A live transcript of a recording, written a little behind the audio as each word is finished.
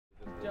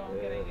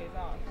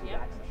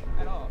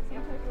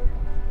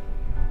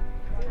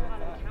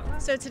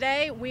So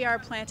today we are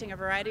planting a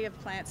variety of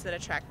plants that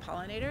attract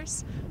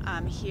pollinators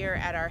here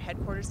at our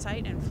headquarters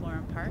site in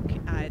Florham Park.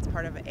 It's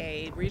part of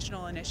a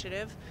regional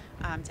initiative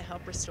to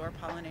help restore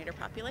pollinator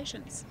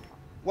populations.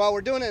 Well,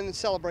 we're doing it in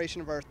celebration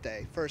of Earth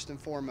Day, first and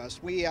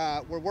foremost.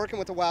 We're working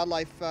with the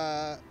Wildlife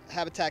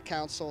Habitat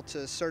Council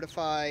to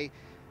certify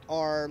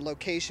our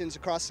locations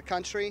across the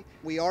country.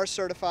 We are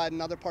certified in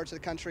other parts of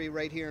the country.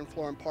 Right here in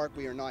Florham Park,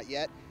 we are not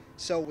yet.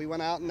 So we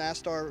went out and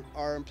asked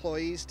our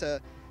employees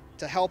to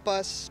help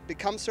us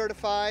become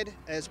certified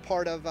as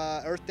part of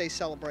Earth Day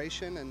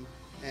celebration,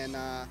 and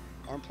our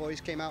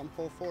employees came out in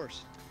full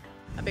force.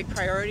 A big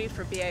priority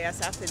for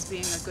BASF is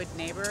being a good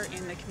neighbor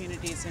in the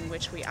communities in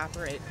which we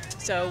operate.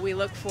 So we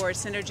look for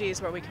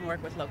synergies where we can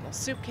work with local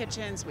soup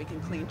kitchens, we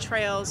can clean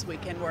trails, we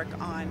can work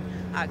on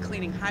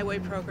cleaning highway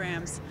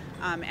programs,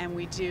 and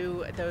we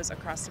do those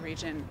across the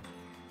region.